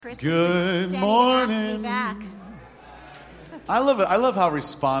Christmas. Good Daddy morning. asked me back. I love it. I love how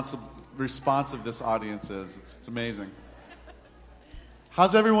responsive this audience is. It's amazing.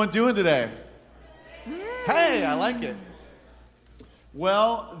 How's everyone doing today? Hey, I like it.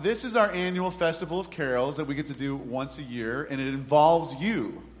 Well, this is our annual Festival of Carols that we get to do once a year, and it involves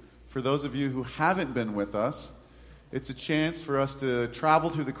you. For those of you who haven't been with us, it's a chance for us to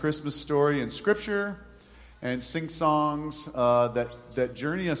travel through the Christmas story in Scripture and sing songs that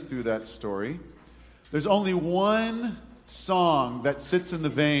journey us through that story. There's only one song that sits in the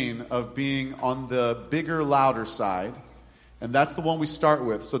vein of being on the bigger, louder side, and that's the one we start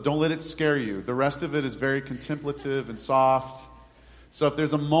with, so don't let it scare you. The rest of it is very contemplative and soft. So if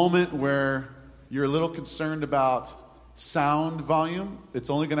there's a moment where you're a little concerned about sound volume, it's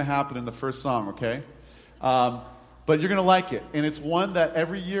only going to happen in the first song, okay? But you're going to like it. And it's one that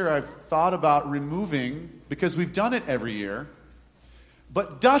every year I've thought about removing because we've done it every year.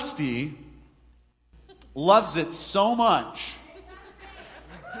 But Dusty loves it so much.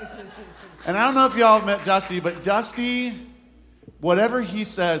 And I don't know if y'all have met Dusty, but Dusty, whatever he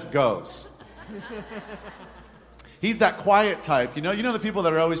says goes. He's that quiet type. You know the people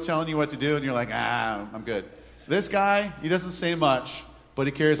that are always telling you what to do and you're like, I'm good. This guy, he doesn't say much, but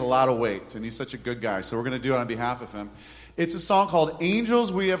he carries a lot of weight, and he's such a good guy. So we're going to do it on behalf of him. It's a song called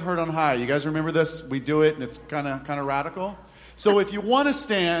Angels We Have Heard on High. You guys remember this? We do it, and it's kind of radical. So if you want to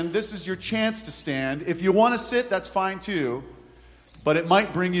stand, this is your chance to stand. If you want to sit, that's fine too, but it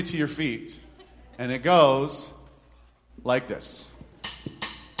might bring you to your feet. And it goes like this.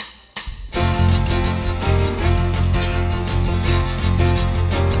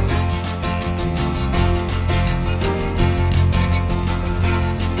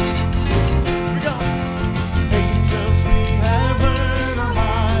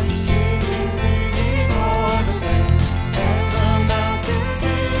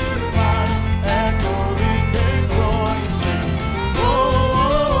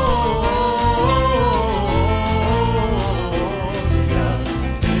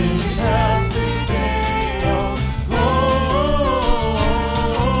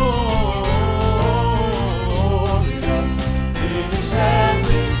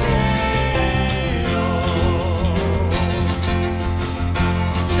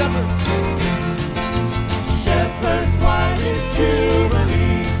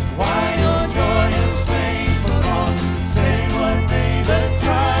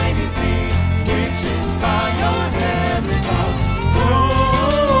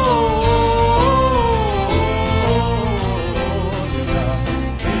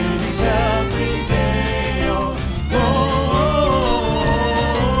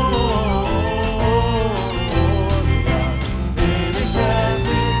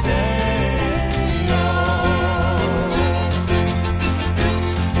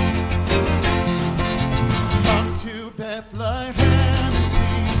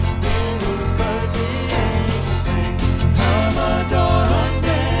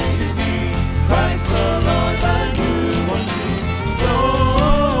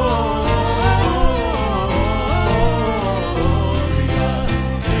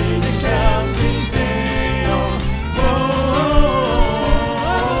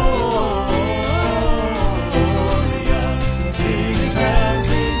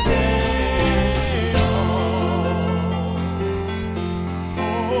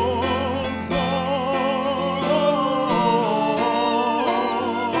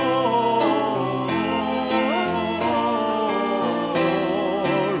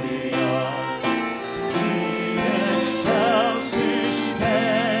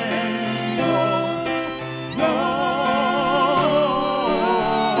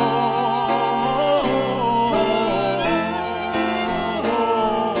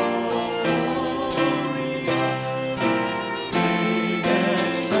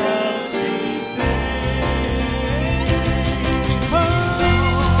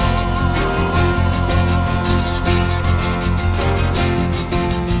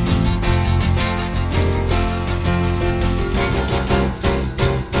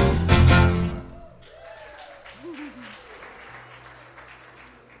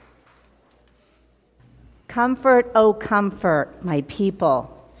 Comfort, O comfort, my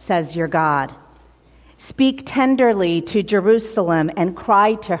people, says your God. Speak tenderly to Jerusalem and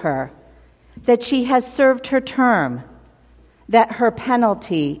cry to her that she has served her term, that her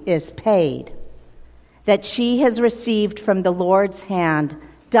penalty is paid, that she has received from the Lord's hand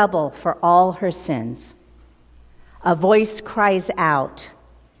double for all her sins. A voice cries out,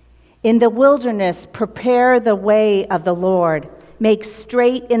 "In the wilderness, prepare the way of the Lord. Make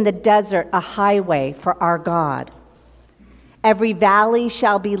straight in the desert a highway for our God. Every valley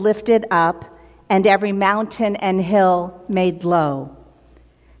shall be lifted up, and every mountain and hill made low.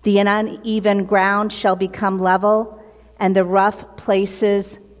 The uneven ground shall become level, and the rough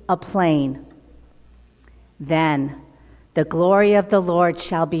places a plain. Then the glory of the Lord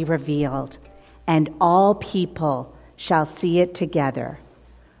shall be revealed, and all people shall see it together,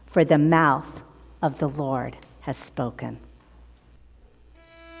 for the mouth of the Lord has spoken.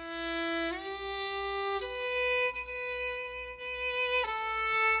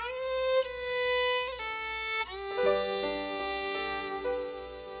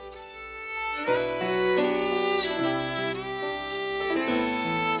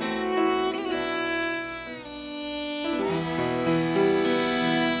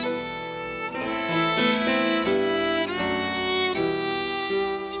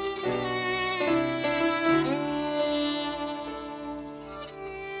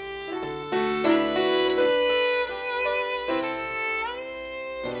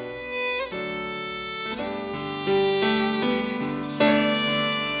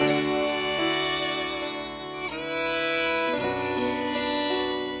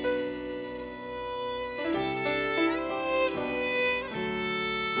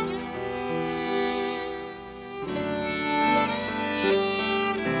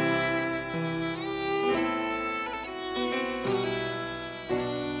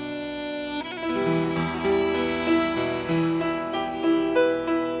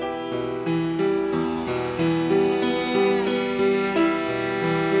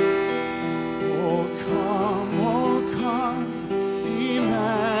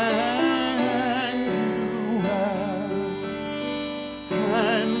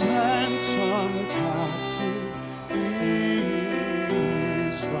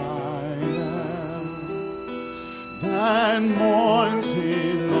 And mourns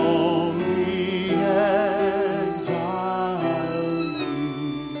in lonely exile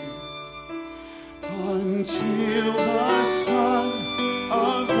until the Son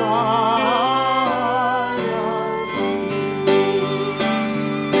of God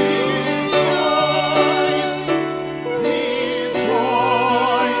rejoice,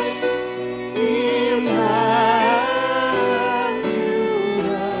 rejoice, Emmanuel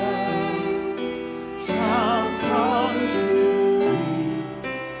shall come to thee,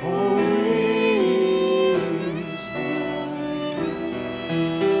 O Israel.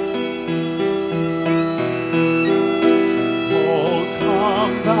 Oh,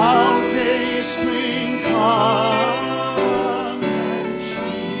 come thou day spring, come and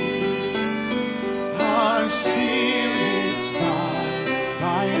cheer our spirits by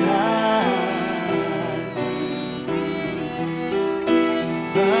thine hand.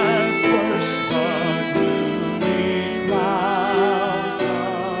 That burst the gloomy clouds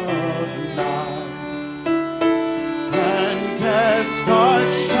of night, and death's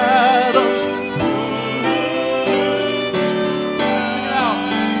dark shadows move. Sing it out.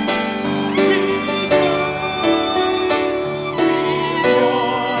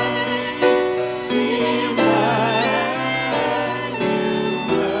 Rejoice, Emmanuel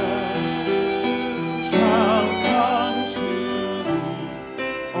shall come to thee,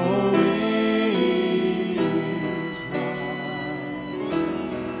 O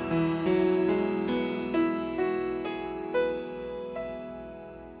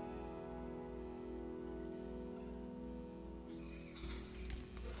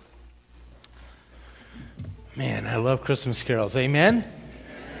Man, I love Christmas carols. Amen?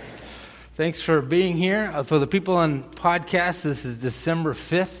 Thanks for being here. For the people on podcast, this is December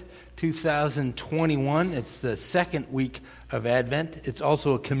 5th, 2021. It's the second week of Advent. It's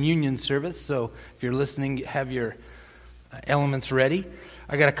also a communion service, so if you're listening, have your elements ready.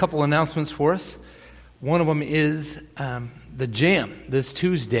 I got a couple announcements for us. One of them is the Jam this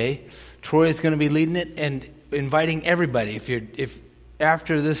Tuesday. Troy is going to be leading it and inviting everybody. If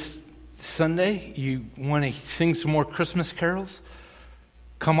after this Sunday you want to sing some more Christmas carols,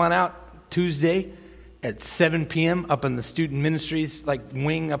 come on out Tuesday at 7 p.m. up in the student ministries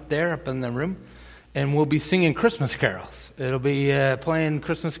wing up there, up in the room, and we'll be singing Christmas carols. It'll be playing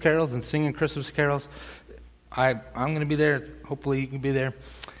Christmas carols and singing Christmas carols. I'm going to be there. Hopefully you can be there.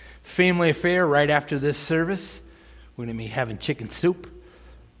 Family affair right after this service. We're going to be having chicken soup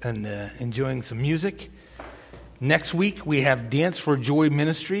and enjoying some music. Next week we have Dance for Joy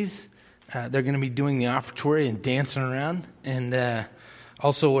Ministries. They're going to be doing the offertory and dancing around. And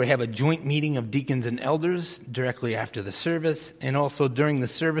also we have a joint meeting of deacons and elders directly after the service. And also during the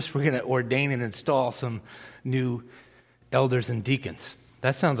service we're going to ordain and install some new elders and deacons.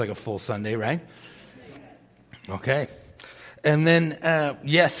 That sounds like a full Sunday, right? Okay. And then,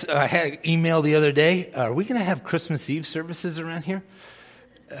 yes, I had an email the other day. Are we going to have Christmas Eve services around here?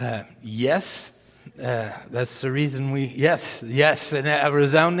 Yes. That's the reason yes. And a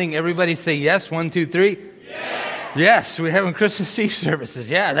resounding, everybody say yes. 1, 2, 3. Yes, we're having Christmas Eve services.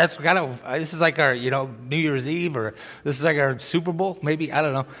 Yeah, that's kind of, this is like our, New Year's Eve, or this is like our Super Bowl, maybe, I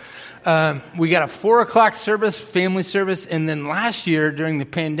don't know. We got a 4 o'clock service, family service, and then last year during the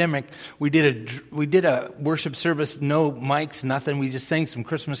pandemic, we did a worship service, no mics, nothing. We just sang some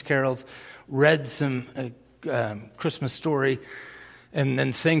Christmas carols, read some Christmas story, and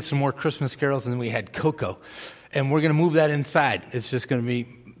then sang some more Christmas carols, and then we had cocoa. And we're going to move that inside. It's just going to be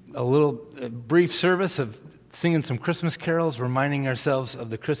a brief service of singing some Christmas carols, reminding ourselves of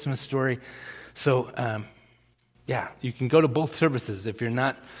the Christmas story. So, you can go to both services if you're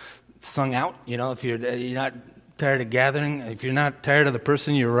not sung out, if you're not tired of gathering, if you're not tired of the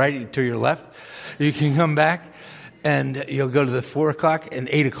person you're right to your left, you can come back and you'll go to the 4 o'clock and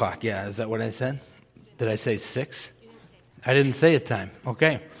 8 o'clock. Yeah, is that what I said? Did I say 6? I didn't say a time.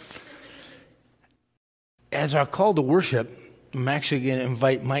 Okay. As our call to worship, I'm actually going to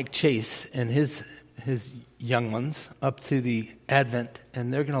invite Mike Chase and his young ones up to the Advent,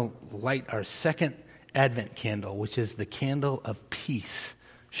 and they're going to light our second Advent candle, which is the candle of peace,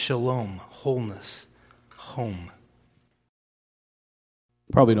 shalom, wholeness, home.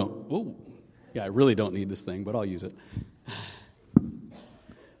 Probably don't. Oh, yeah, I really don't need this thing, but I'll use it.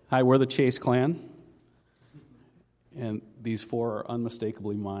 Hi, we're the Chase clan, and these 4 are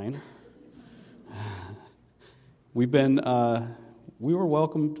unmistakably mine. We were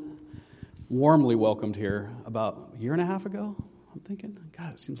warmly welcomed here about a year and a half ago, I'm thinking.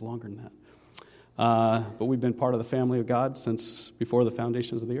 God, it seems longer than that. But we've been part of the family of God since before the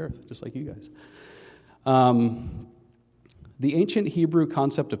foundations of the earth, just like you guys. The ancient Hebrew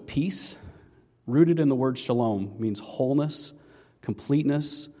concept of peace, rooted in the word shalom, means wholeness,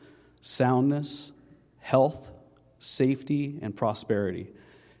 completeness, soundness, health, safety, and prosperity,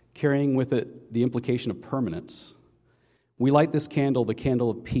 carrying with it the implication of permanence. We light this candle, the candle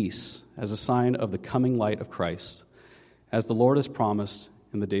of peace, as a sign of the coming light of Christ, as the Lord has promised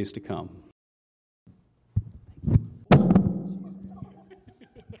in the days to come.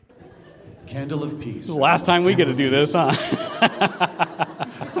 Candle of peace. This is the last time we get to do this, huh?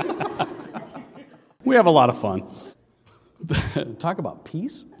 We have a lot of fun. Talk about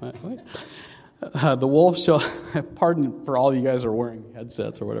peace? The wolf shall, pardon for all you guys are wearing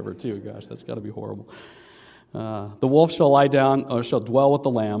headsets or whatever too, gosh, that's got to be horrible. The wolf shall lie down, or shall dwell with the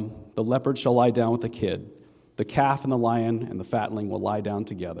lamb. The leopard shall lie down with the kid. The calf and the lion and the fatling will lie down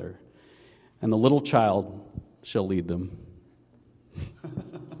together. And the little child shall lead them.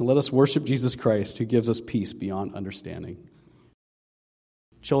 Let us worship Jesus Christ, who gives us peace beyond understanding.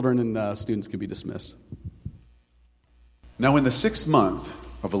 Children and students can be dismissed. Now, in the 6th month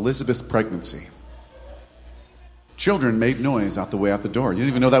of Elizabeth's pregnancy, children made noise out the way out the door. You didn't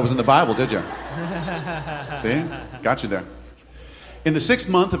even know that was in the Bible, did you? See? Got you there. In the 6th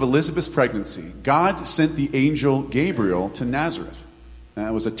month of Elizabeth's pregnancy, God sent the angel Gabriel to Nazareth.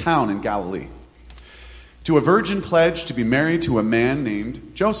 It was a town in Galilee, to a virgin pledged to be married to a man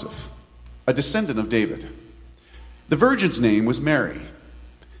named Joseph, a descendant of David. The virgin's name was Mary.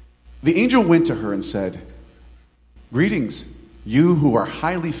 The angel went to her and said, "Greetings, you who are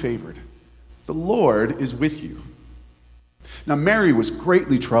highly favored. The Lord is with you." Now Mary was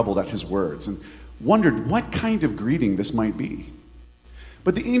greatly troubled at his words and wondered what kind of greeting this might be.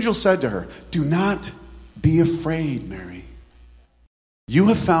 But the angel said to her, "Do not be afraid, Mary. You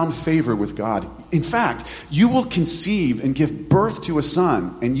have found favor with God. In fact, you will conceive and give birth to a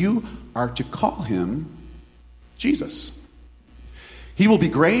son, and you are to call him Jesus. He will be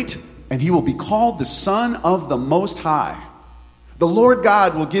great, and he will be called the Son of the Most High. The Lord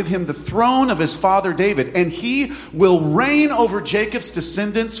God will give him the throne of his father David, and he will reign over Jacob's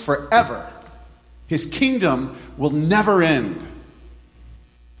descendants forever. His kingdom will never end."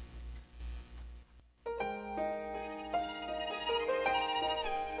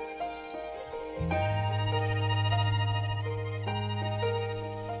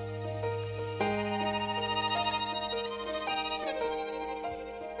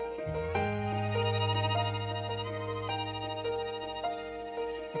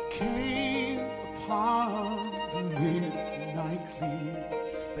 Came upon the midnight clear,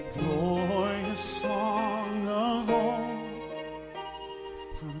 the glorious song of old.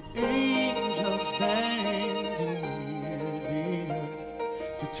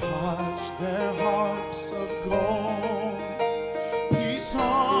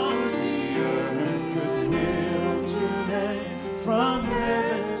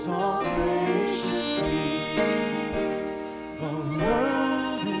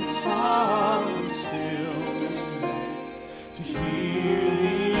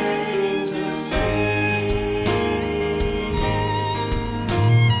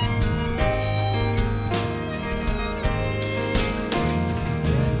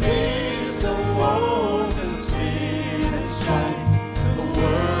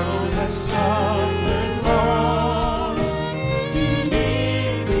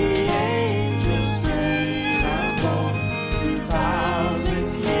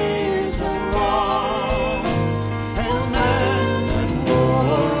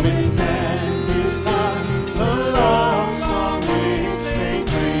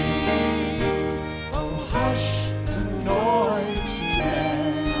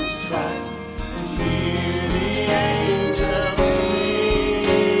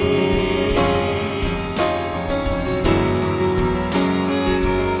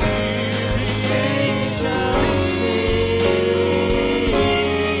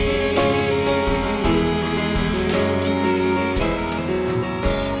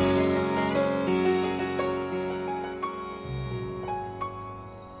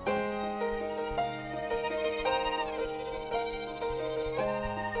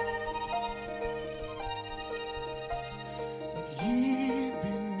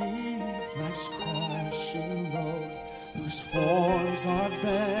 whose forms are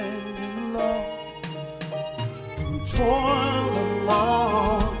bending low, who toil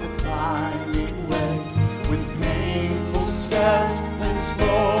along the climbing way with painful steps and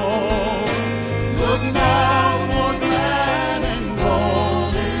slow. Look now for glad and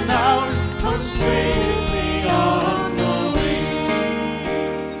golden hours, for safely on the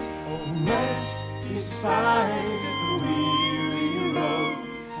wing. Oh, rest beside the weary road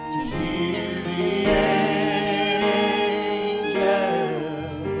to hear the angels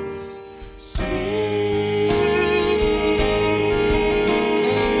sing. Hear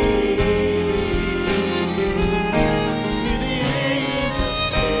the angels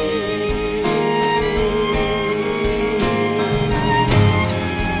sing.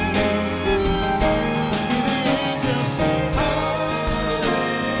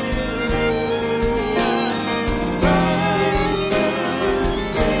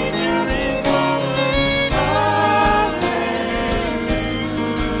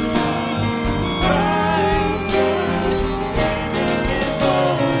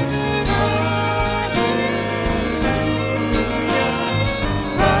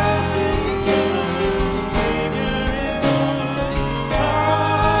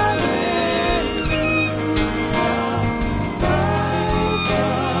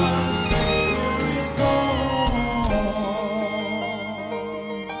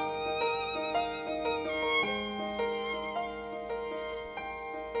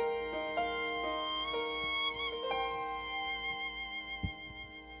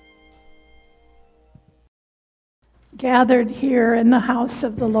 Gathered here in the house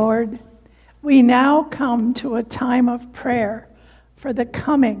of the Lord, we now come to a time of prayer for the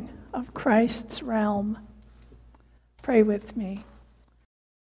coming of Christ's realm. Pray with me.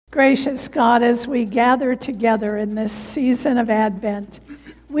 Gracious God, as we gather together in this season of Advent,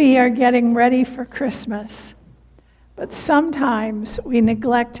 we are getting ready for Christmas. But sometimes we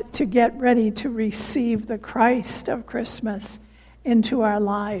neglect to get ready to receive the Christ of Christmas into our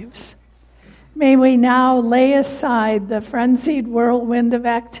lives. May we now lay aside the frenzied whirlwind of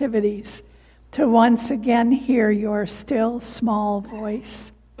activities to once again hear your still small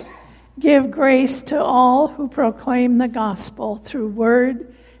voice. Give grace to all who proclaim the gospel through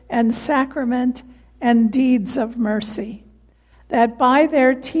word and sacrament and deeds of mercy, that by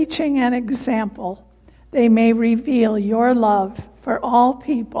their teaching and example they may reveal your love for all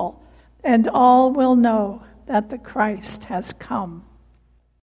people, and all will know that the Christ has come.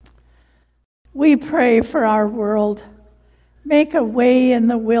 We pray for our world. Make a way in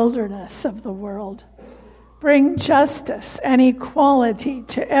the wilderness of the world. Bring justice and equality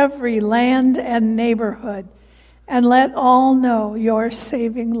to every land and neighborhood, and let all know your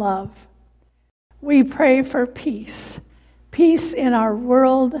saving love. We pray for peace, peace in our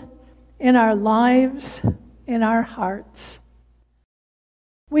world, in our lives, in our hearts.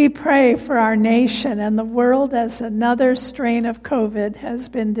 We pray for our nation and the world as another strain of COVID has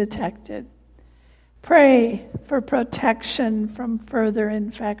been detected. Pray for protection from further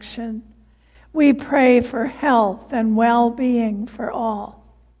infection. We pray for health and well-being for all.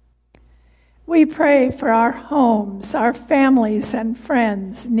 We pray for our homes, our families and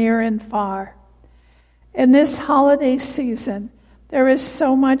friends near and far. In this holiday season, there is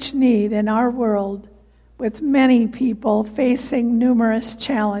so much need in our world, with many people facing numerous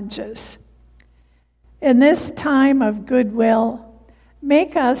challenges. In this time of goodwill,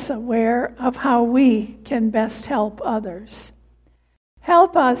 make us aware of how we can best help others.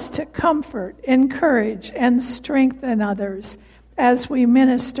 Help us to comfort, encourage, and strengthen others as we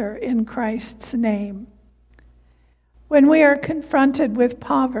minister in Christ's name. When we are confronted with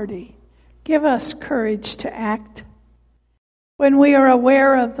poverty, give us courage to act. When we are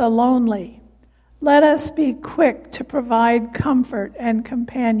aware of the lonely, let us be quick to provide comfort and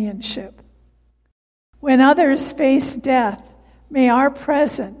companionship. When others face death, may our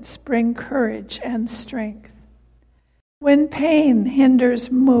presence bring courage and strength. When pain hinders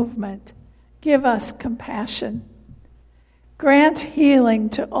movement, give us compassion. Grant healing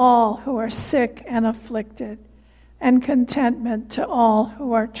to all who are sick and afflicted, and contentment to all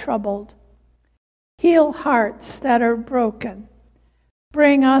who are troubled. Heal hearts that are broken.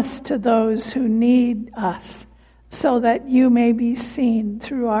 Bring us to those who need us, so that you may be seen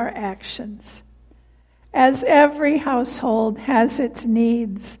through our actions. As every household has its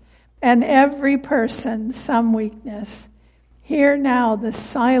needs, and every person some weakness, hear now the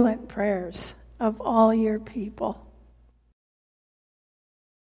silent prayers of all your people.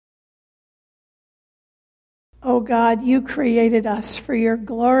 O God, you created us for your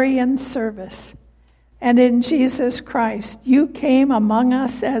glory and service, and in Jesus Christ you came among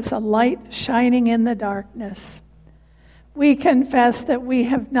us as a light shining in the darkness. We confess that we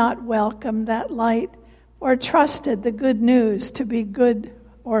have not welcomed that light or trusted the good news to be good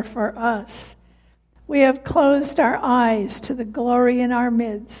or for us. We have closed our eyes to the glory in our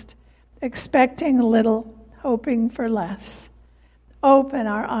midst, expecting little, hoping for less. Open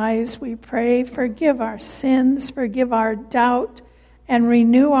our eyes, we pray. Forgive our sins, forgive our doubt, and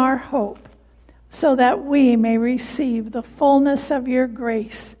renew our hope, so that we may receive the fullness of your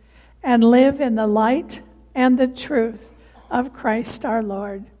grace and live in the light and the truth of Christ our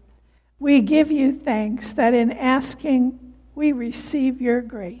Lord. We give you thanks that in asking we receive your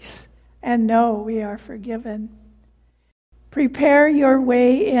grace and know we are forgiven. Prepare your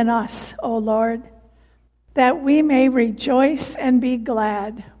way in us, O Lord, that we may rejoice and be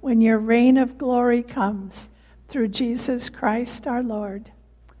glad when your reign of glory comes through Jesus Christ our Lord.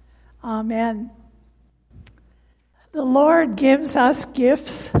 Amen. The Lord gives us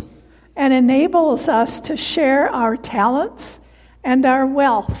gifts and enables us to share our talents and our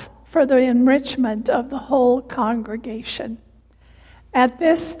wealth for the enrichment of the whole congregation. At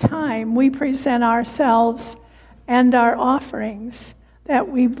this time, we present ourselves and our offerings that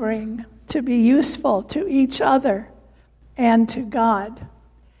we bring to be useful to each other and to God.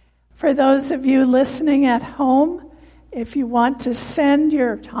 For those of you listening at home, if you want to send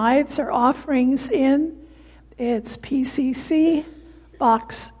your tithes or offerings in, it's PCC,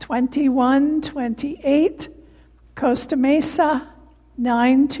 Box 2128, Costa Mesa,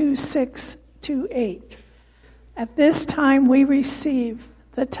 92628. At this time, we receive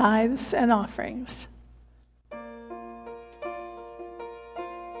the tithes and offerings.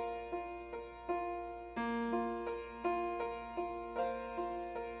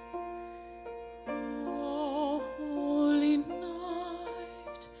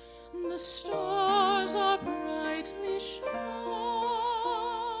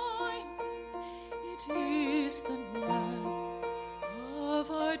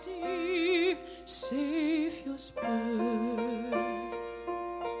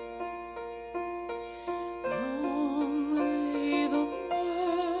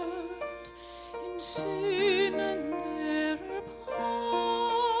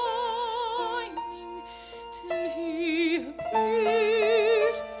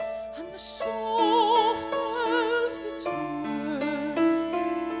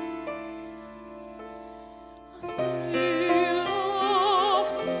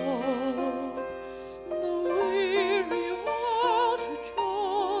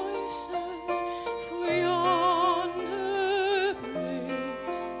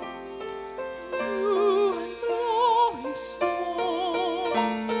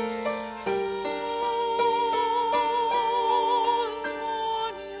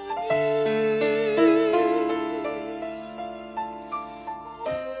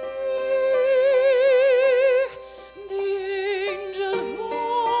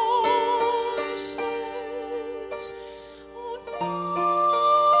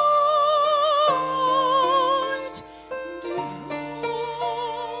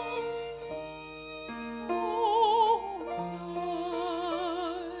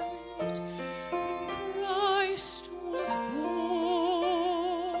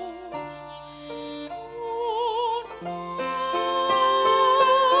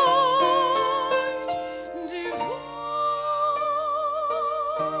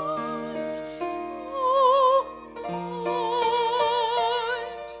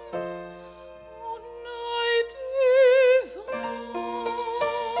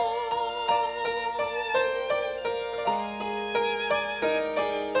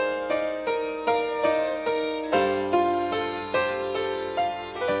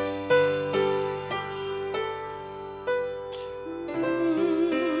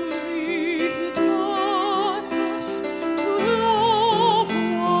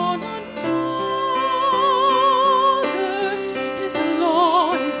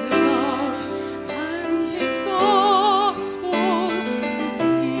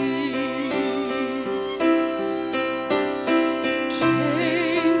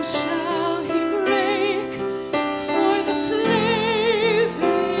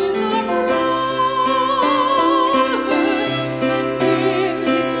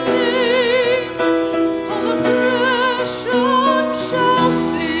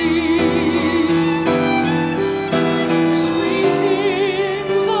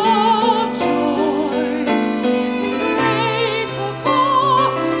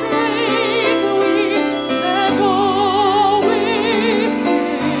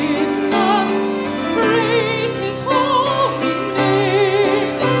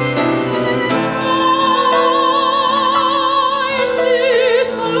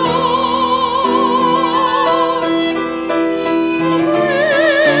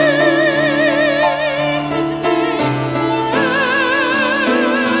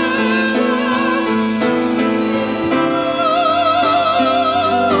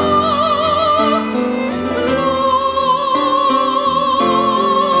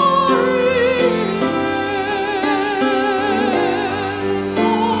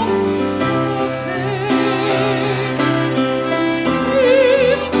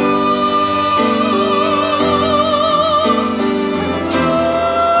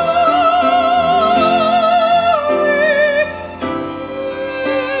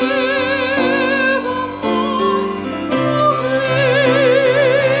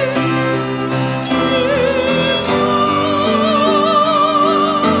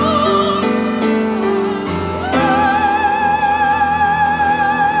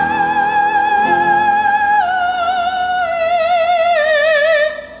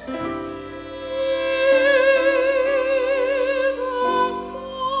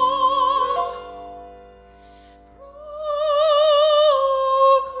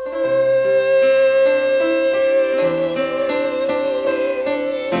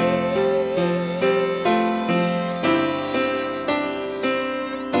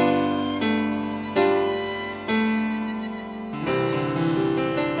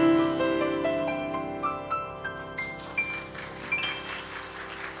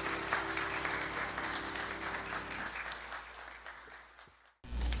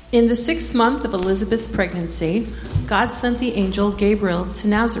 In the 6th month of Elizabeth's pregnancy, God sent the angel Gabriel to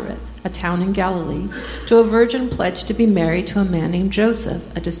Nazareth, a town in Galilee, to a virgin pledged to be married to a man named Joseph,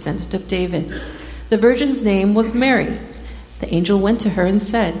 a descendant of David. The virgin's name was Mary. The angel went to her and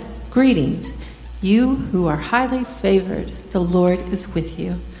said, "Greetings, you who are highly favored, the Lord is with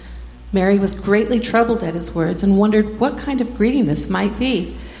you." Mary was greatly troubled at his words and wondered what kind of greeting this might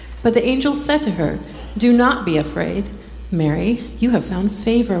be. But the angel said to her, "Do not be afraid, Mary, you have found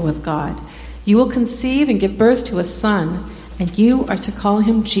favor with God. You will conceive and give birth to a son, and you are to call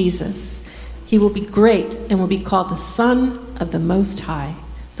him Jesus. He will be great and will be called the Son of the Most High.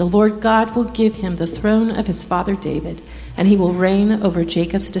 The Lord God will give him the throne of his father David, and he will reign over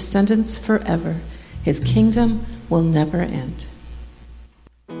Jacob's descendants forever. His kingdom will never end."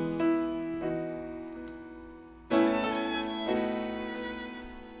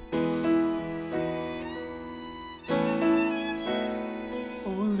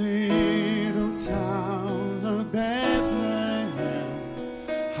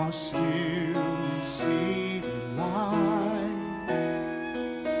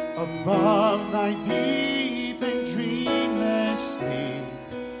 Above thy deep and dreamless sleep,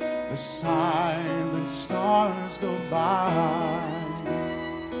 the silent stars go by.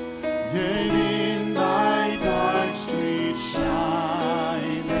 Yet in thy dark street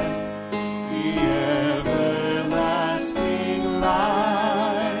shineth the everlasting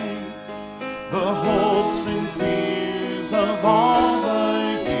light. The hopes and fears of all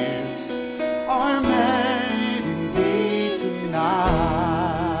the years are met in thee tonight.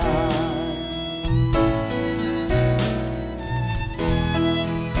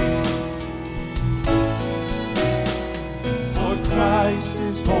 Christ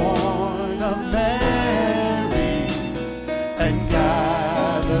is born of Mary and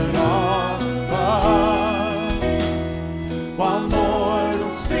gathered all above. While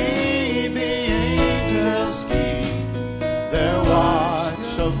mortals sleep, the angels keep their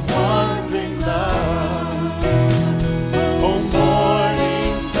watch of wondering love. Oh,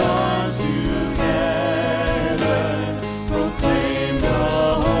 morning stars together proclaim the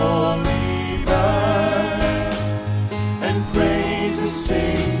holy birth and praises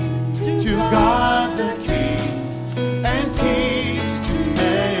sing to God the King, and peace to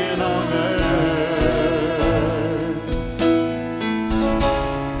men on earth.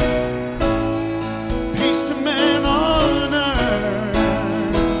 Peace to men on earth.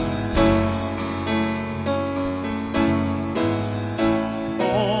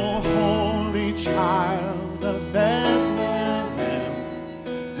 Oh, holy child of Bethlehem,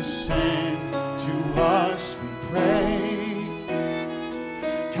 descend to us, we pray.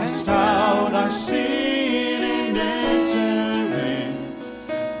 Cast out our sin and enter in.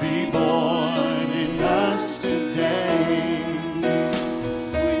 Be born in us today.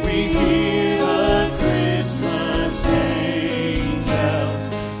 We hear the Christmas angels,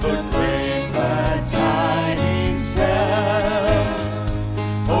 the great glad tidings tell.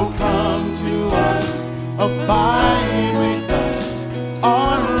 Oh, come to us, abide with us,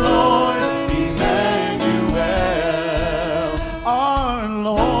 our Lord Emmanuel, our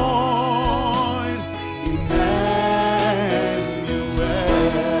Lord Emmanuel.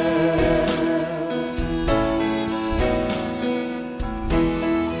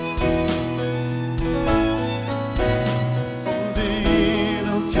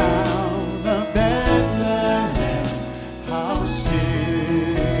 Little town of Bethlehem, how still.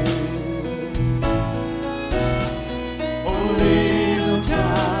 Oh, little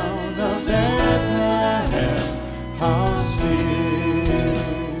town of Bethlehem, how still.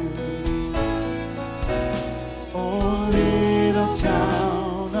 Oh, little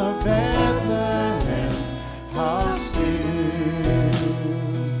town of Bethlehem, how still.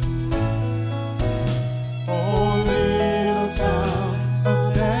 Oh, little town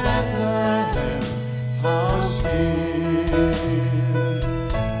of Bethlehem, how still.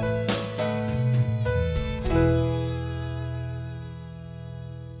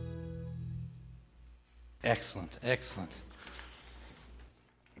 Excellent, excellent.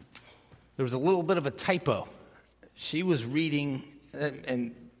 There was a little bit of a typo. She was reading,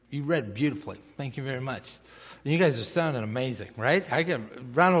 and you read beautifully. Thank you very much. And you guys are sounding amazing, right? I get a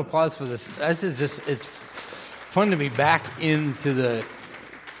round of applause for this. This is just, it's fun to be back into the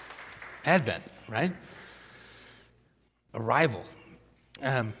Advent, right? Arrival.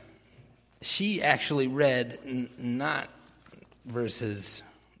 She actually read not verses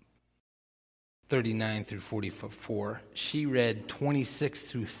 39 through 44. She read 26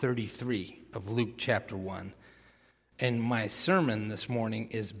 through 33 of Luke chapter 1. And my sermon this morning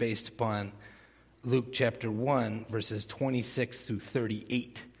is based upon Luke chapter 1, verses 26 through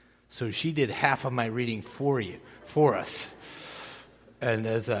 38. So she did half of my reading for us. And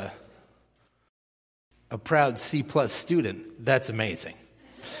as a proud C+ student, that's amazing.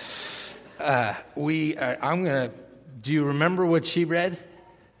 Do you remember what she read?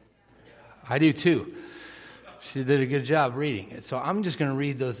 I do too. She did a good job reading it. So I'm just going to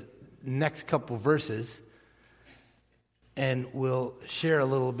read those next couple verses, and we'll share a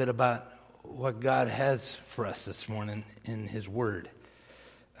little bit about what God has for us this morning in His Word.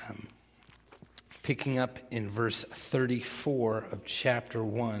 Picking up in verse 34 of chapter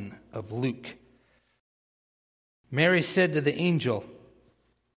 1 of Luke. Mary said to the angel,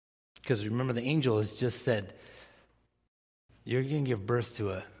 because remember the angel has just said, you're going to give birth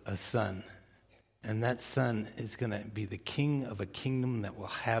to a son, and that son is going to be the king of a kingdom that will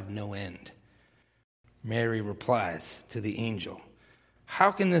have no end. Mary replies to the angel,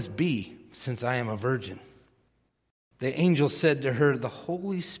 how can this be, since I am a virgin? The angel said to her, the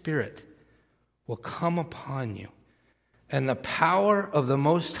Holy Spirit will come upon you, and the power of the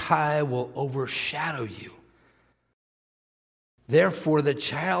Most High will overshadow you. Therefore, the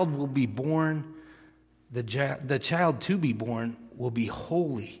child will be born, the child to be born will be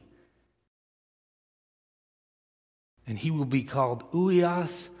holy, and he will be called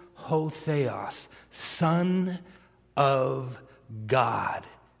Uias Hotheos, Son of God.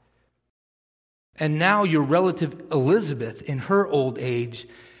 And now your relative Elizabeth, in her old age,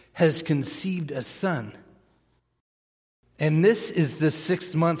 has conceived a son. And this is the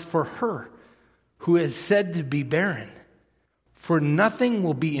 6th month for her, who is said to be barren. For nothing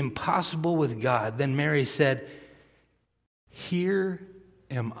will be impossible with God. Then Mary said, here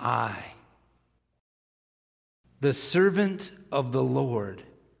am I, the servant of the Lord,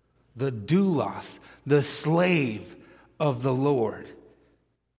 the doulos, the slave of the Lord.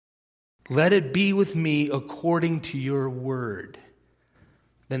 Let it be with me according to your word.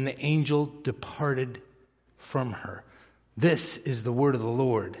 Then the angel departed from her. This is the word of the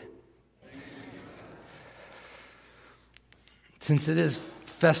Lord. Since it is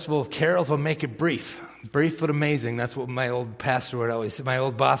Festival of Carols, I'll make it brief. Brief but amazing. That's what my old pastor would always say. My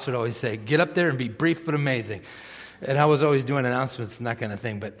old boss would always say, get up there and be brief but amazing. And I was always doing announcements and that kind of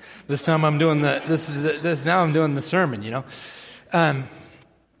thing. But this time I'm doing now I'm doing the sermon, you know.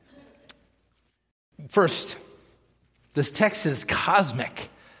 First, this text is cosmic.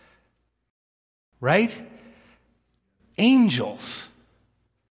 Right? Angels.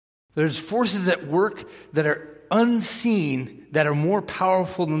 There's forces at work that are unseen, that are more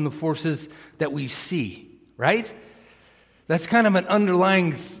powerful than the forces that we see. Right? That's kind of an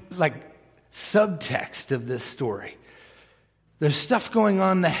underlying, subtext of this story. There's stuff going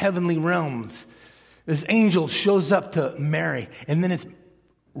on in the heavenly realms. This angel shows up to Mary, and then it's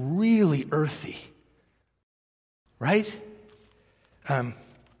really earthy. Right?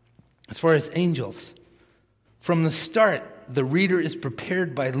 As far as angels, from the start, the reader is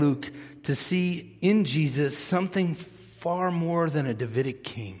prepared by Luke to see in Jesus something far more than a Davidic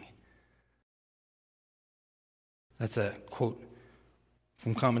king. That's a quote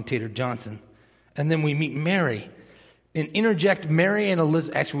from commentator Johnson. And then we meet Mary and interject Mary and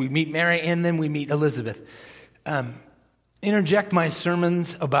Elizabeth. Actually, we meet Mary and then we meet Elizabeth. Interject my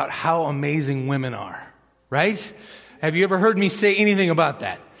sermons about how amazing women are, right? Have you ever heard me say anything about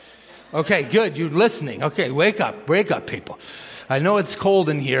that? Okay, good. You're listening. Okay, wake up, people. I know it's cold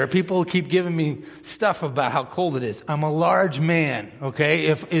in here. People keep giving me stuff about how cold it is. I'm a large man, okay?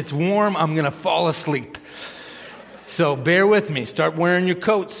 If it's warm, I'm going to fall asleep. So bear with me. Start wearing your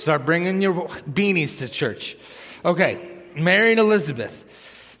coats. Start bringing your beanies to church. Okay, Mary and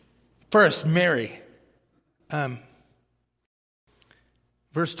Elizabeth. First, Mary.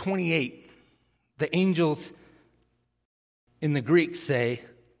 Verse 28, the angels in the Greek say,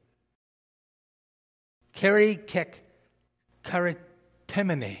 Keri kek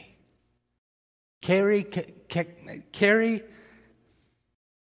karitemene. Keri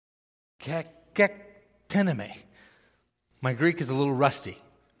kekteneme. My Greek is a little rusty.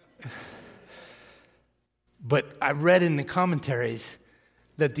 But I read in the commentaries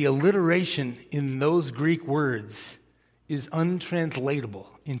that the alliteration in those Greek words is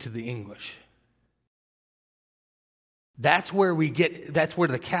untranslatable into the English. That's where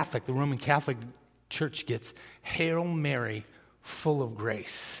the Roman Catholic Church gets Hail Mary, full of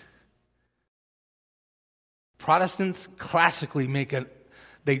grace. Protestants classically make a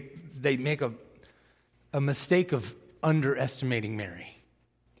mistake of underestimating Mary.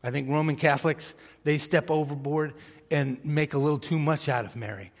 I think Roman Catholics, they step overboard and make a little too much out of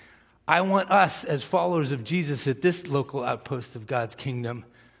Mary. I want us as followers of Jesus at this local outpost of God's kingdom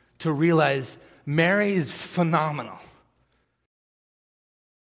to realize Mary is phenomenal.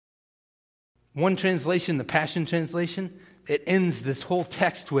 One translation, the Passion Translation, it ends this whole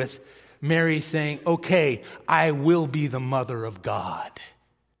text with Mary saying, okay, I will be the mother of God.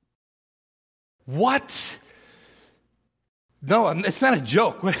 What? No, it's not a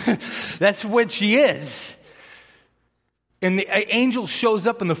joke. That's what she is. And the angel shows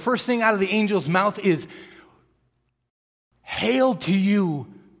up, and the first thing out of the angel's mouth is, hail to you,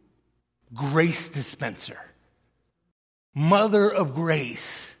 grace dispenser, mother of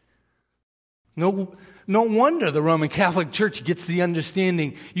grace. No wonder the Roman Catholic Church gets the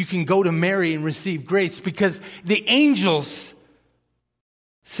understanding you can go to Mary and receive grace, because the angels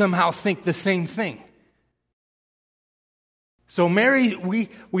somehow think the same thing. So Mary, we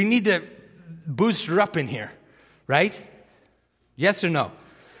need to boost her up in here, right? Yes or no?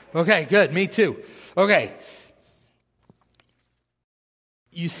 Okay, good. Me too. Okay.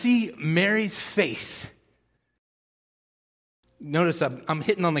 You see Mary's faith. Notice I'm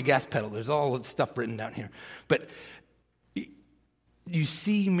hitting on the gas pedal. There's all the stuff written down here. But you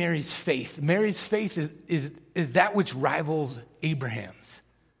see Mary's faith. Mary's faith is that which rivals Abraham's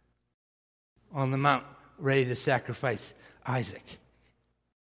on the mount, ready to sacrifice Isaac.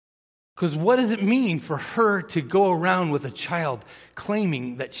 Because what does it mean for her to go around with a child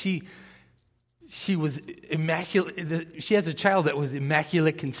claiming that she was immaculate? She has a child that was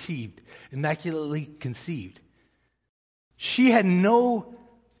immaculately conceived. She had no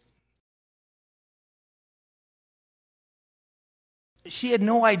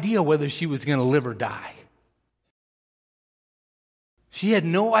idea whether she was going to live or die. She had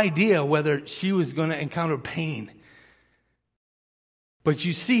no idea whether she was going to encounter pain. But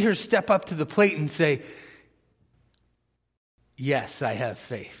you see her step up to the plate and say, yes, I have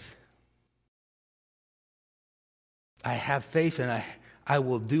faith. I have faith, and I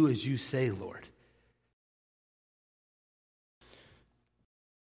will do as you say, Lord.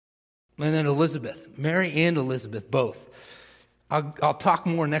 And then Elizabeth, Mary and Elizabeth both. I'll talk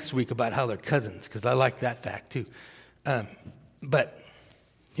more next week about how they're cousins, because I like that fact too. But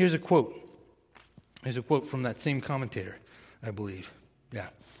here's a quote. Here's a quote from that same commentator, I believe. Yeah.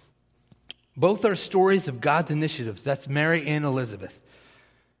 Both are stories of God's initiatives. That's Mary and Elizabeth.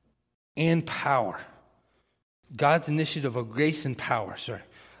 And power. God's initiative of grace and power.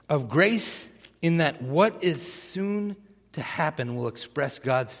 Of grace in that what is soon to happen will express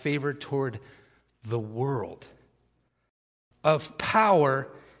God's favor toward the world. Of power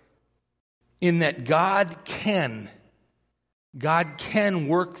in that God can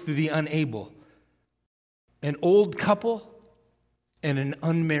work through the unable. An old couple and an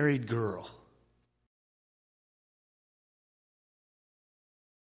unmarried girl.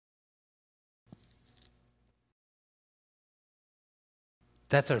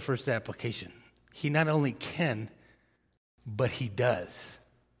 That's our first application. He not only can, but he does.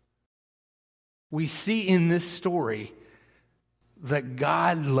 We see in this story that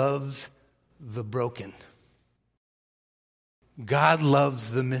God loves the broken. God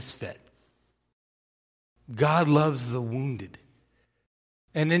loves the misfit. God loves the wounded.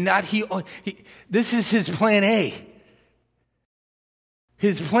 And in that, this is his plan A.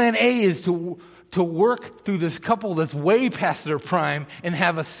 His plan A is to work through this couple that's way past their prime and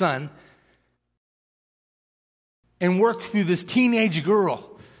have a son, and work through this teenage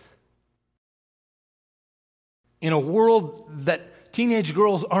girl in a world that teenage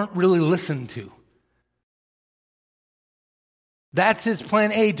girls aren't really listened to. That's his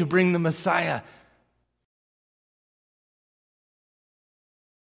plan A, to bring the Messiah.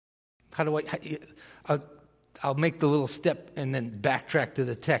 I'll make the little step and then backtrack to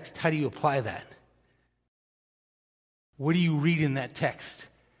the text. How do you apply that? What do you read in that text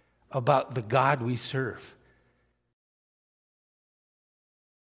about the God we serve?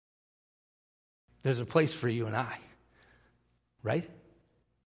 There's a place for you and I, right?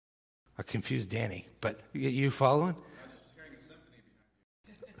 I confused Danny, but you following? I'm just hearing a symphony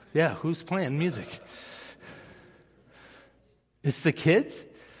behind you. Yeah, who's playing music? It's the kids?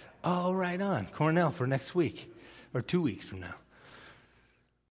 Oh, right on. Cornell for next week, or 2 weeks from now.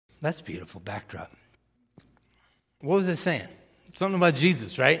 That's a beautiful backdrop. What was it saying? Something about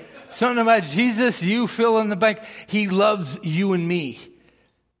Jesus, right? Something about Jesus, you fill in the blank. He loves you and me.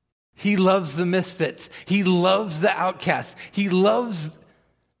 He loves the misfits. He loves the outcasts. He loves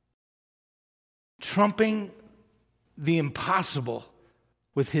trumping the impossible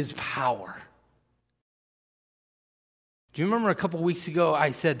with his power. Do you remember a couple weeks ago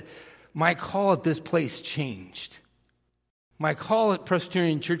I said, my call at this place changed. My call at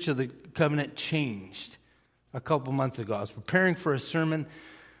Presbyterian Church of the Covenant changed a couple months ago. I was preparing for a sermon,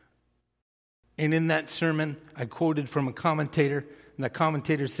 and in that sermon I quoted from a commentator, and the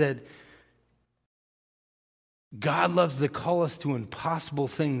commentator said, God loves to call us to impossible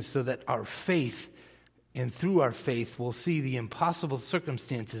things so that our faith, and through our faith, we'll see the impossible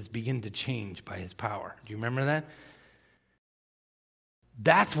circumstances begin to change by his power. Do you remember that?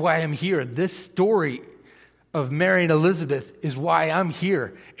 That's why I'm here. This story of Mary and Elizabeth is why I'm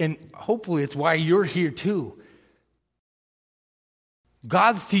here. And hopefully it's why you're here too.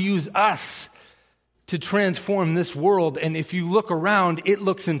 God's to use us to transform this world. And if you look around, it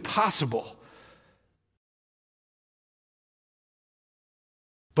looks impossible.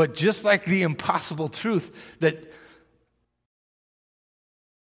 But just like the impossible truth that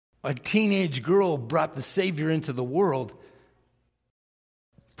a teenage girl brought the Savior into the world,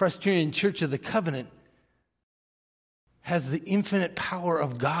 Presbyterian Church of the Covenant has the infinite power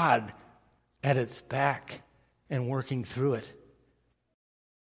of God at its back and working through it.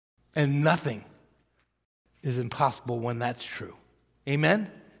 And nothing is impossible when that's true.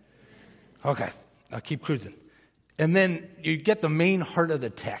 Amen? Okay, I'll keep cruising. And then you get the main heart of the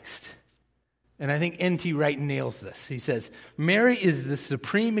text. And I think N.T. Wright nails this. He says, Mary is the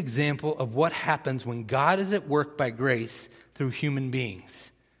supreme example of what happens when God is at work by grace through human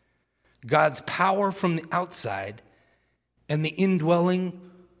beings. God's power from the outside and the indwelling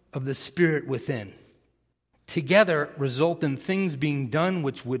of the Spirit within together result in things being done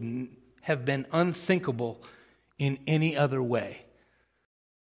which would have been unthinkable in any other way.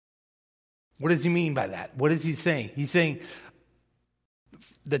 What does he mean by that? What is he saying? He's saying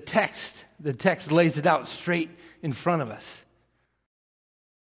the text lays it out straight in front of us.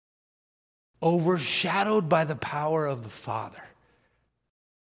 Overshadowed by the power of the Father.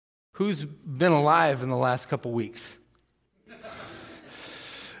 Who's been alive in the last couple weeks?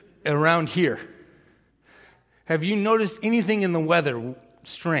 Around here. Have you noticed anything in the weather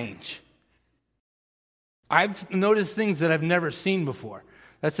strange? I've noticed things that I've never seen before.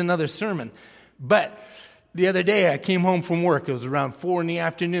 That's another sermon. But the other day I came home from work. It was around 4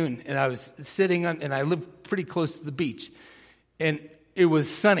 p.m. and I was sitting on, and I live pretty close to the beach. And it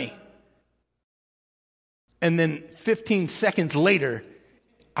was sunny. And then 15 seconds later,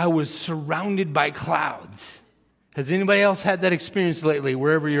 I was surrounded by clouds. Has anybody else had that experience lately,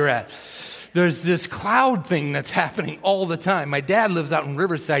 wherever you're at? There's this cloud thing that's happening all the time. My dad lives out in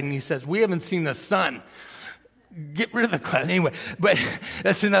Riverside, and he says, we haven't seen the sun. Get rid of the clouds. Anyway, but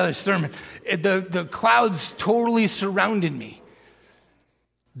that's another sermon. The clouds totally surrounded me.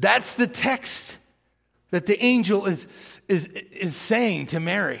 That's the text that the angel is saying to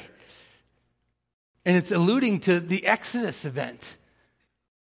Mary. And it's alluding to the Exodus event,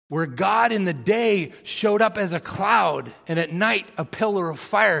 where God in the day showed up as a cloud and at night a pillar of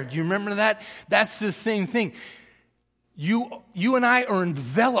fire. Do you remember that? That's the same thing. You and I are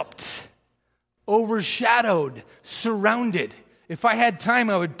enveloped, overshadowed, surrounded. If I had time,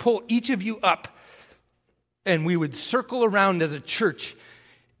 I would pull each of you up and we would circle around as a church,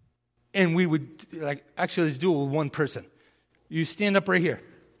 and we would, actually let's do it with one person. You stand up right here.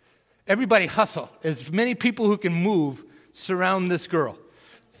 Everybody hustle. As many people who can move surround this girl.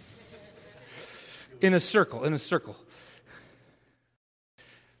 In a circle.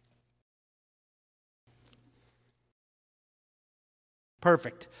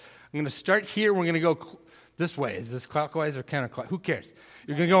 Perfect. I'm going to start here. We're going to go this way. Is this clockwise or counterclockwise? Who cares?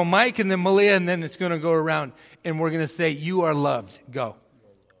 You're going to go Mike and then Malia, and then it's going to go around. And we're going to say, you are loved. Go.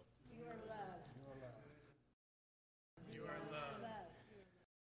 You are loved. You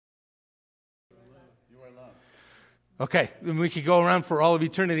are loved. You are loved. Okay. Then we could go around for all of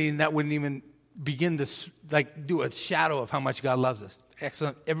eternity, and that wouldn't even begin to do a shadow of how much God loves us.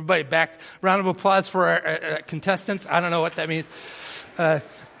 Excellent. Everybody back. Round of applause for our contestants. I don't know what that means. But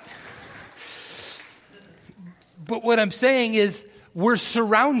what I'm saying is we're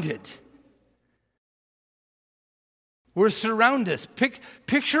surrounded. We're surrounded.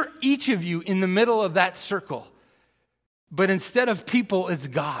 Picture each of you in the middle of that circle. But instead of people, it's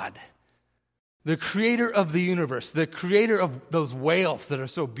God. The creator of the universe, the creator of those whales that are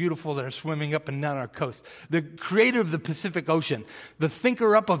so beautiful that are swimming up and down our coast, the creator of the Pacific Ocean, the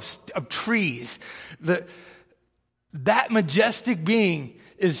thinker up of trees, that majestic being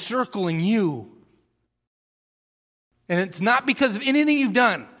is circling you. And it's not because of anything you've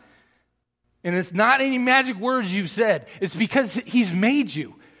done. And it's not any magic words you've said. It's because he's made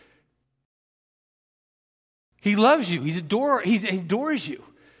you. He loves you. He adores you.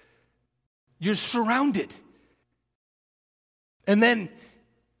 You're surrounded. And then,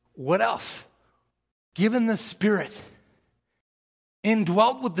 what else? Given the Spirit.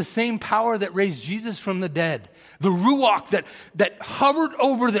 Indwelt with the same power that raised Jesus from the dead. The Ruach that hovered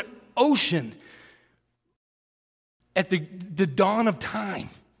over the ocean at the dawn of time.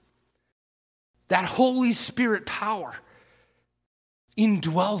 That Holy Spirit power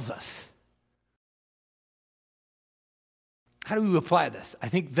indwells us. How do we apply this? I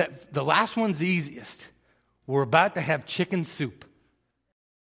think that the last one's the easiest. We're about to have chicken soup.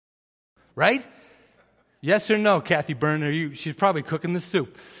 Right? Yes or no, Kathy Byrne? She's probably cooking the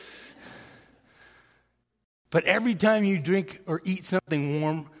soup. But every time you drink or eat something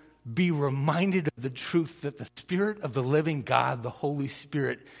warm, be reminded of the truth that the Spirit of the living God, the Holy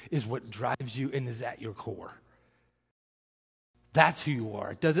Spirit, is what drives you and is at your core. That's who you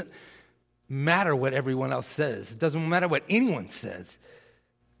are. It doesn't matter what everyone else says. It doesn't matter what anyone says.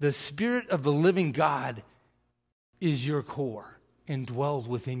 The Spirit of the living God is your core and dwells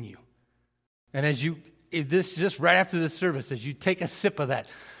within you. And this just right after the service, as you take a sip of that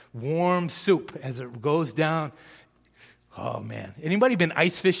warm soup as it goes down, oh man. Anybody been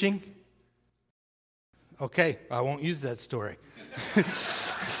ice fishing? Okay, I won't use that story.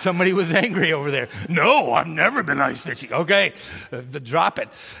 Somebody was angry over there. No, I've never been ice fishing. Okay, drop it.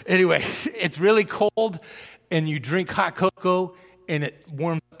 Anyway, it's really cold, and you drink hot cocoa, and it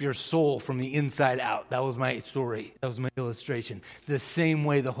warms up your soul from the inside out. That was my story. That was my illustration. The same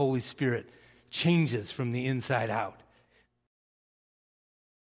way the Holy Spirit changes from the inside out.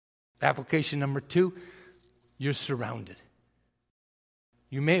 Application number 2, you're surrounded.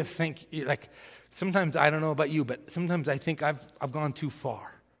 You may have sometimes I don't know about you, but sometimes I think I've gone too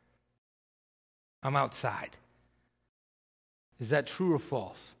far. I'm outside. Is that true or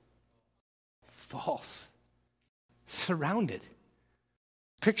false? False. Surrounded.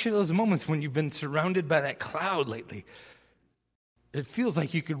 Picture those moments when you've been surrounded by that cloud lately. It feels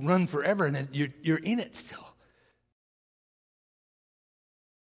like you could run forever, and you're in it still.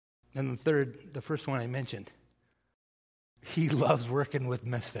 And the first one I mentioned, he loves working with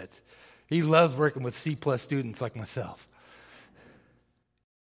misfits. He loves working with C+ students like myself.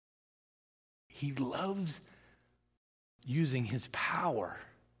 He loves using his power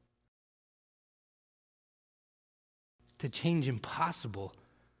to change impossible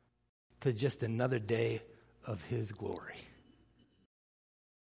to just another day of his glory.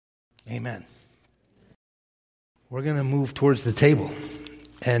 Amen. We're going to move towards the table.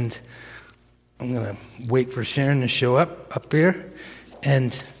 And I'm going to wait for Sharon to show up here.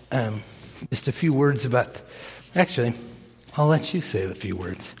 And just a few words about... Actually, I'll let you say the few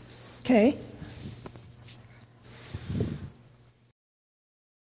words. Okay.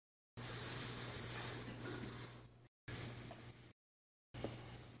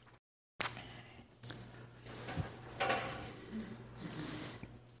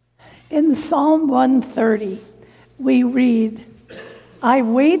 In Psalm 130, we read, I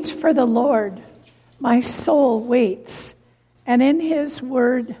wait for the Lord, my soul waits, and in his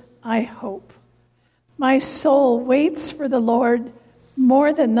word I hope. My soul waits for the Lord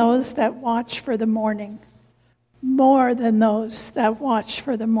more than those that watch for the morning, more than those that watch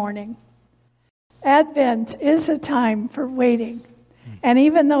for the morning. Advent is a time for waiting, and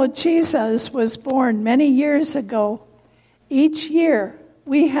even though Jesus was born many years ago, each year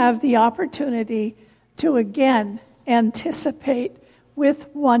we have the opportunity to again anticipate with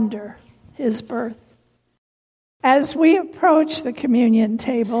wonder his birth. As we approach the communion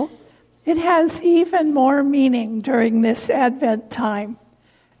table, it has even more meaning during this Advent time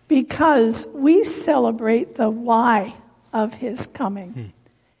because we celebrate the why of his coming.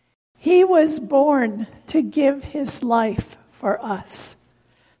 He was born to give his life for us.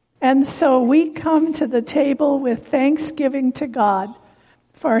 And so we come to the table with thanksgiving to God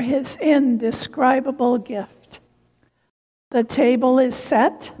for his indescribable gift. The table is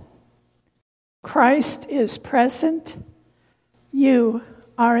set. Christ is present. You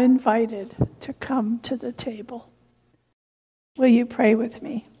are invited to come to the table. Will you pray with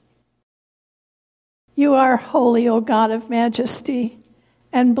me? You are holy, O God of majesty,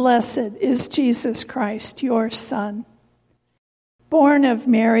 and blessed is Jesus Christ, your Son. Born of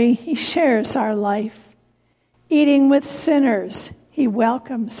Mary, he shares our life. Eating with sinners, he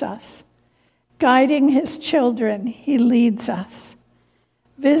welcomes us. Guiding his children, he leads us.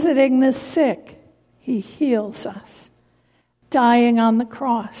 Visiting the sick, he heals us. Dying on the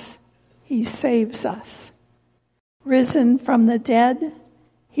cross, he saves us. Risen from the dead,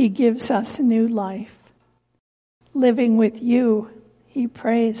 he gives us new life. Living with you, he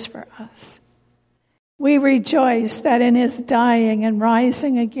prays for us. We rejoice that in his dying and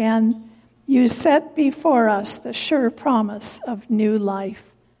rising again, you set before us the sure promise of new life,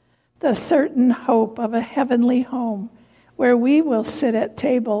 the certain hope of a heavenly home where we will sit at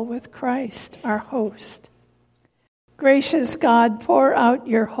table with Christ, our host. Gracious God, pour out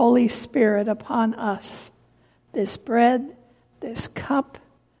your Holy Spirit upon us, this bread, this cup,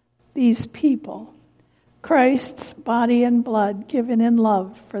 these people, Christ's body and blood given in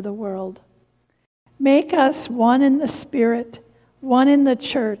love for the world. Make us one in the Spirit, one in the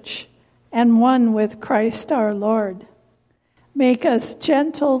church, and one with Christ our Lord. Make us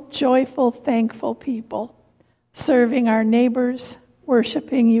gentle, joyful, thankful people, serving our neighbors,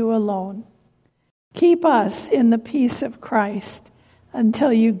 worshiping you alone. Keep us in the peace of Christ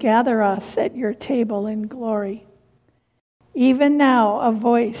until you gather us at your table in glory. Even now a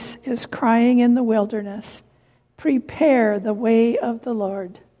voice is crying in the wilderness, prepare the way of the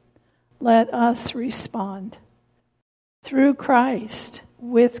Lord. Let us respond. Through Christ,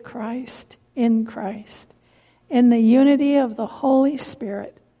 with Christ, in Christ, in the unity of the Holy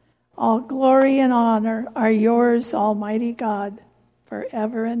Spirit, all glory and honor are yours, Almighty God,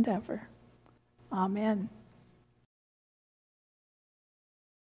 forever and ever. Amen.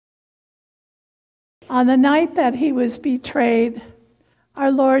 On the night that he was betrayed,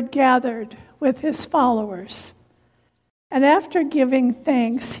 our Lord gathered with his followers. And after giving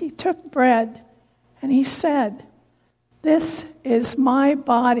thanks, he took bread and he said, "This is my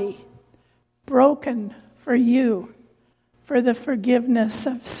body, broken for you, for the forgiveness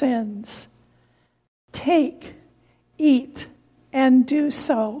of sins. Take, eat, and do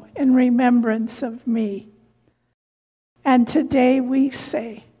so in remembrance of me." And today we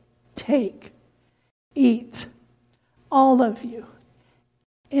say, take, eat, all of you,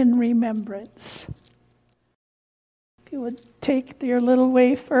 in remembrance. If you would take your little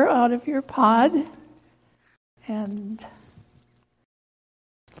wafer out of your pod and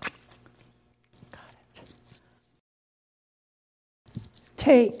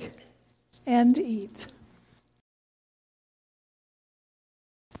take and eat.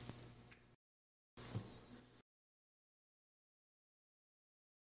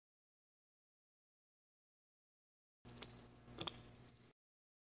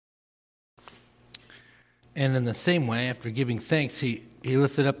 And in the same way, after giving thanks, he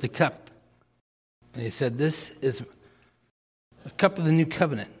lifted up the cup. And he said, "This is a cup of the new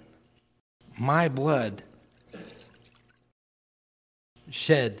covenant, my blood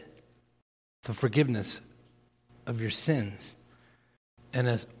shed for forgiveness of your sins." And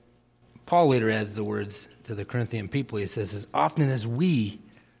as Paul later adds the words to the Corinthian people, he says, as often as we,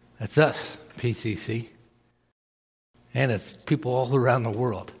 that's us, PCC, and it's people all around the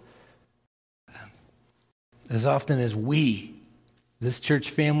world, as often as we, this church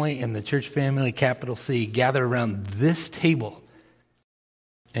family and the church family, capital C, gather around this table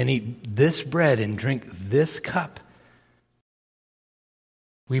and eat this bread and drink this cup,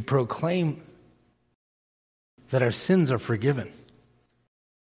 we proclaim that our sins are forgiven.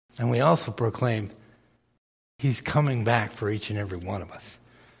 And we also proclaim he's coming back for each and every one of us.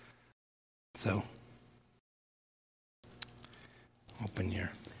 So, open your...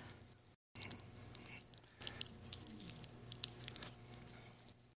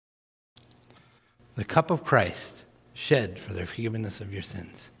 The cup of Christ shed for the forgiveness of your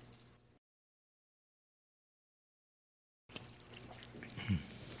sins.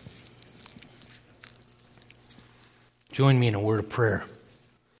 Join me in a word of prayer.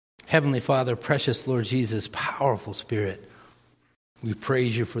 Heavenly Father, precious Lord Jesus, powerful Spirit, we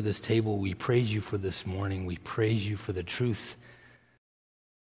praise you for this table. We praise you for this morning. We praise you for the truth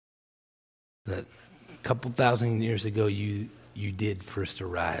that a couple thousand years ago you did first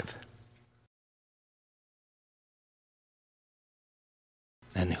arrive.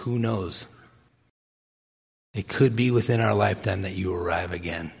 And who knows, it could be within our lifetime that you arrive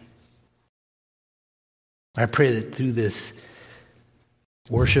again. I pray that through this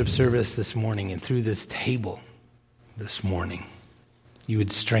worship service this morning and through this table this morning, you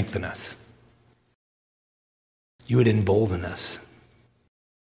would strengthen us. You would embolden us.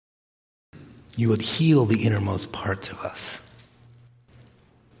 You would heal the innermost parts of us.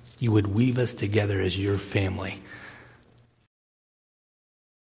 You would weave us together as your family.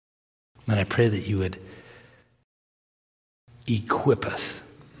 And I pray that you would equip us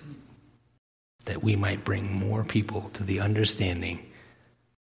that we might bring more people to the understanding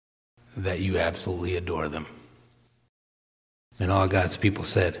that you absolutely adore them. And all God's people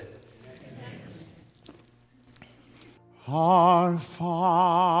said, Our Father,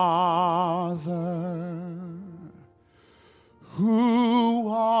 who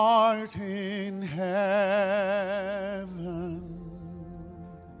art in heaven,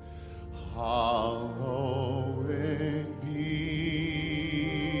 hallowed be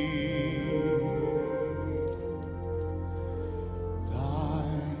thy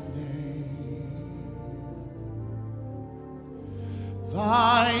name.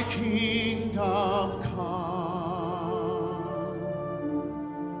 Thy kingdom come,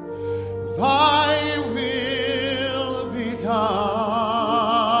 thy will be done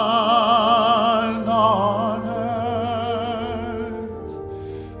on earth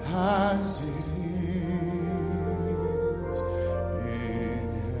as it is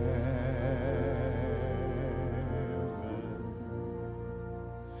in heaven.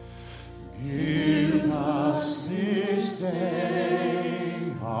 Give us this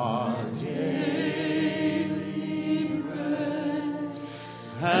day our daily bread,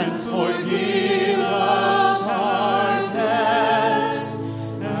 and forgive us our debts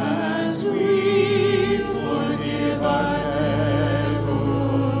as we forgive our debtors.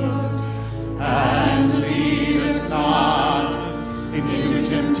 And lead us not into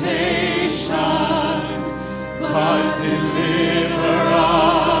temptation, but deliver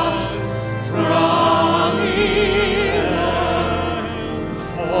us from evil.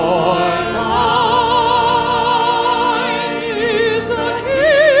 For thine is the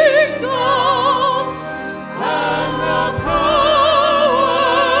kingdom and the power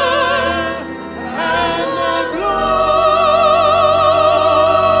and the glory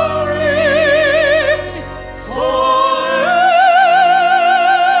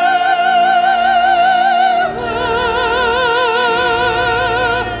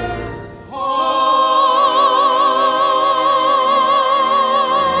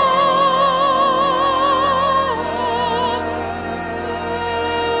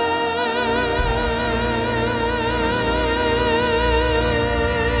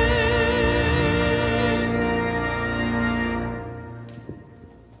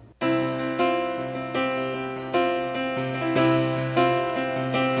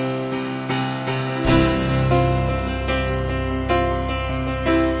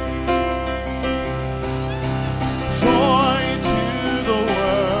Joy to the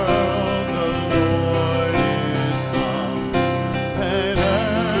world, the Lord is come, and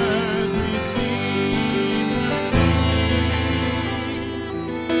earth receives her King.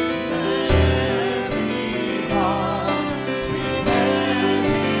 Every heart prepare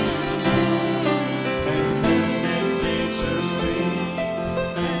Him room, and nature sing,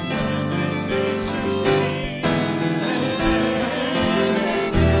 and nature sing,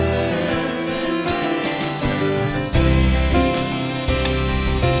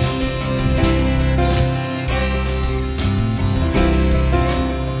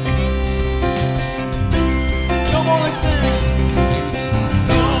 no more let's sing.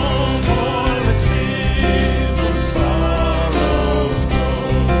 No more let's sing, nor sorrows grow,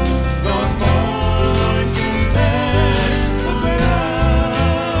 nor thorns infest the ground.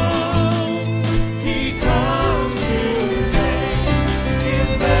 He comes to make His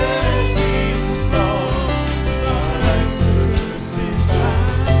blessings flow, far as the curse is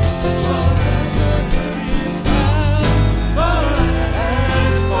found, far as the curse is found, far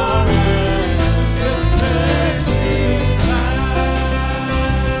as the curse is found.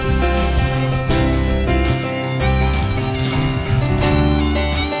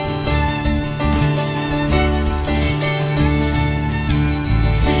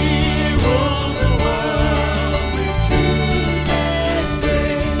 He rules the world with truth and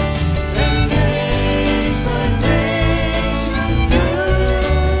grace, and makes the nations good.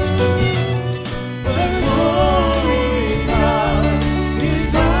 The glories of His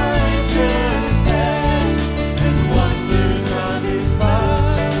righteousness, and wonders of His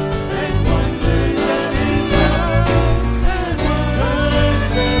love, and wonders of His love, and wonders of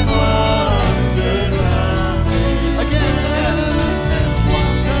His again together, and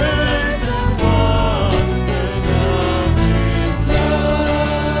wonders of His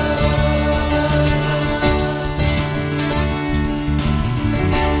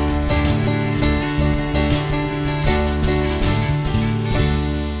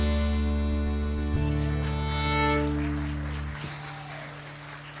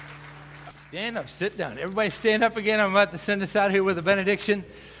Stand up, sit down. Everybody stand up again. I'm about to send us out here with a benediction.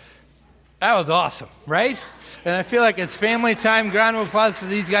 That was awesome, right? And I feel like it's family time. Ground of applause for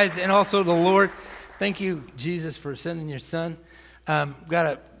these guys and also the Lord. Thank you, Jesus, for sending your son.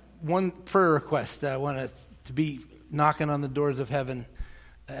 Got one prayer request that I want to be knocking on the doors of heaven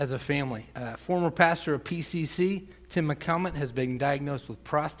as a family. Former pastor of PCC, Tim McCalmont, has been diagnosed with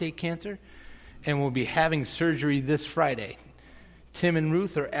prostate cancer and will be having surgery this Friday. Tim and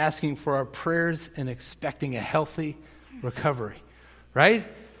Ruth are asking for our prayers and expecting a healthy recovery. Right?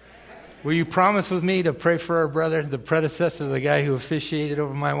 Will you promise with me to pray for our brother, the predecessor, the guy who officiated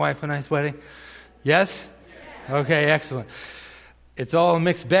over my wife and I's wedding? Yes? Okay, excellent. It's all a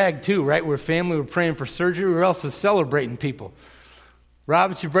mixed bag too, right? We're family, we're praying for surgery, we're also celebrating people.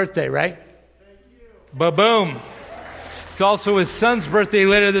 Rob, it's your birthday, right? Thank you. Ba-boom. It's also his son's birthday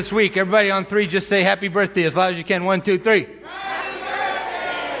later this week. Everybody on 3, just say happy birthday as loud as you can. 1, 2, 3. Happy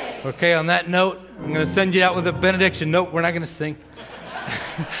birthday! Okay, on that note, I'm going to send you out with a benediction. Nope, we're not going to sing.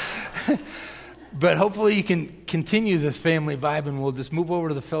 But hopefully you can continue this family vibe, and we'll just move over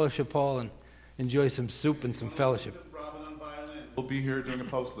to the fellowship hall and enjoy some soup and some fellowship. Robin on violin. We'll be here doing a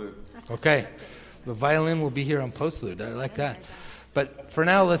postlude. Okay. The violin will be here on postlude. I like that. But for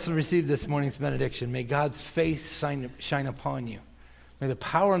now, let's receive this morning's benediction. May God's face shine upon you. May the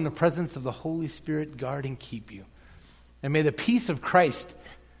power and the presence of the Holy Spirit guard and keep you. And may the peace of Christ,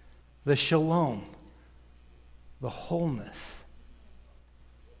 the shalom, the wholeness,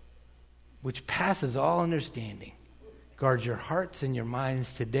 which passes all understanding, guard your hearts and your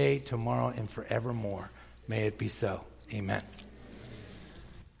minds today, tomorrow, and forevermore. May it be so. Amen.